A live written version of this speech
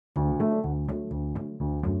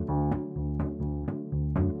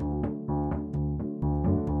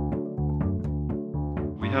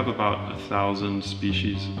have about 1,000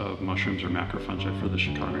 species of mushrooms or macrofungi for the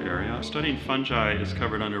Chicago area. Studying fungi is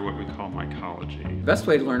covered under what we call mycology. The best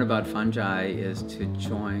way to learn about fungi is to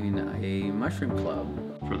join a mushroom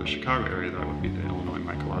club. For the Chicago area, that would be the Illinois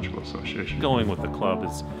Mycological Association. Going with the club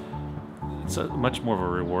it's a much more of a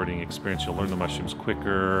rewarding experience. You'll learn the mushrooms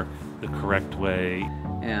quicker, the correct way.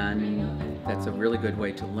 And that's a really good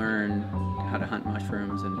way to learn how to hunt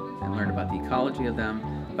mushrooms and learn about the ecology of them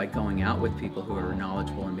by going out with people who are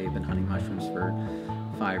knowledgeable and may have been hunting mushrooms for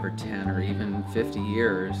 5 or 10 or even 50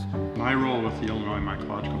 years. My role with the Illinois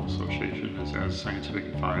Mycological Association is as scientific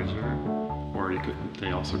advisor, or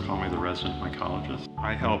they also call me the resident mycologist.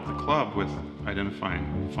 I help the club with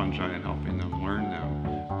identifying fungi and helping them learn them.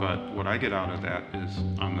 But what I get out of that is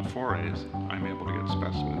on the forays, I'm able to get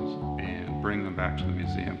specimens and bring them back to the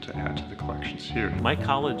museum to add to the collections here.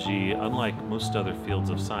 Mycology, unlike most other fields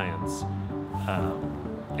of science,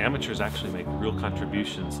 amateurs actually make real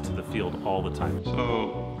contributions to the field all the time.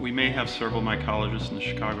 So we may have several mycologists in the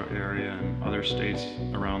Chicago area, and other states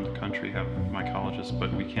around the country have mycologists,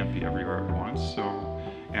 but we can't be everywhere at once. So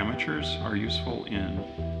amateurs are useful in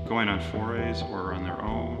going on forays or on their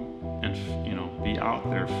own and be out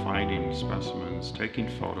there finding specimens, taking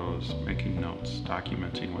photos, making notes,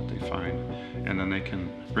 documenting what they find, and then they can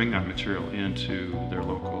bring that material into their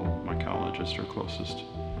local mycologist or closest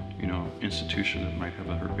institution that might have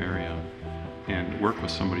a herbarium and work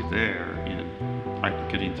with somebody there in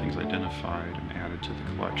getting things identified and added to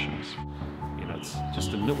the collections. It's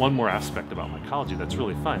just one more aspect about mycology that's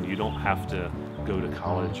really fun. You don't have to go to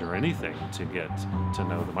college or anything to get to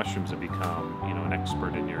know the mushrooms and become an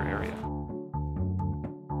expert in your area.